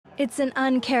It's an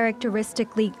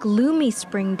uncharacteristically gloomy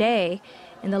spring day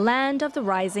in the land of the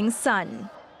rising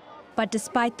sun. But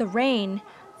despite the rain,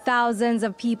 thousands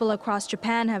of people across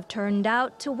Japan have turned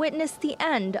out to witness the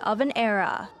end of an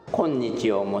era.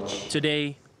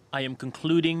 Today, I am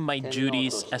concluding my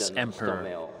duties as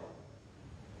emperor.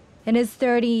 In his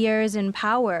 30 years in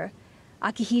power,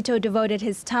 Akihito devoted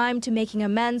his time to making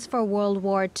amends for World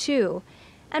War II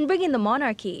and bringing the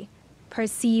monarchy,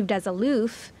 perceived as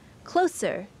aloof,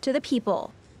 closer to the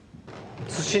people.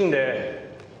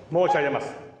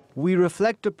 We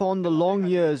reflect upon the long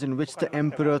years in which the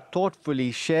emperor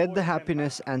thoughtfully shared the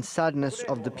happiness and sadness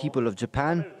of the people of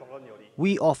Japan.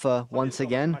 We offer, once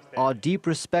again, our deep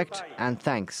respect and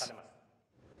thanks.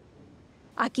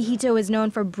 Akihito is known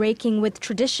for breaking with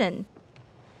tradition.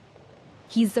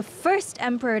 He's the first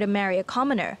emperor to marry a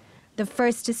commoner, the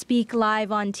first to speak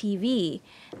live on TV,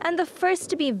 and the first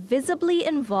to be visibly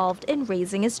involved in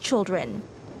raising his children.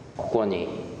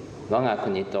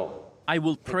 I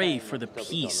will pray for the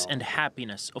peace and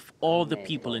happiness of all the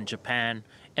people in Japan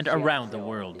and around the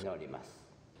world.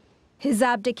 His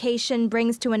abdication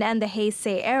brings to an end the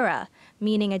Heisei era,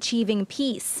 meaning achieving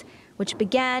peace, which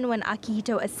began when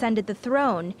Akihito ascended the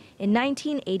throne in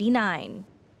 1989.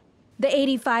 The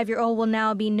 85-year-old will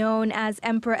now be known as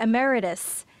Emperor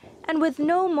Emeritus, and with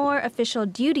no more official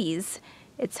duties,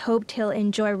 it's hoped he'll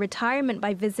enjoy retirement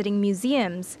by visiting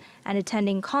museums and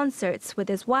attending concerts with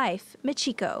his wife,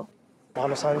 Michiko.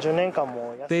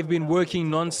 They've been working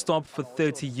non-stop for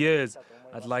 30 years.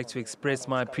 I'd like to express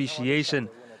my appreciation.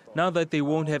 Now that they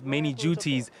won't have many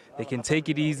duties, they can take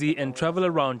it easy and travel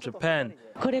around Japan.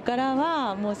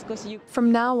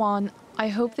 From now on, I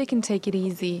hope they can take it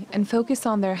easy and focus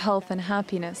on their health and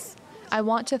happiness. I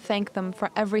want to thank them for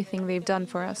everything they've done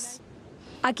for us.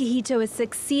 Akihito is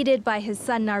succeeded by his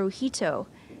son Naruhito,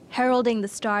 heralding the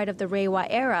start of the Reiwa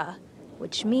era,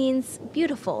 which means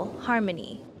beautiful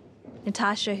harmony.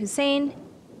 Natasha Hussain,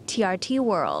 TRT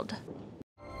World.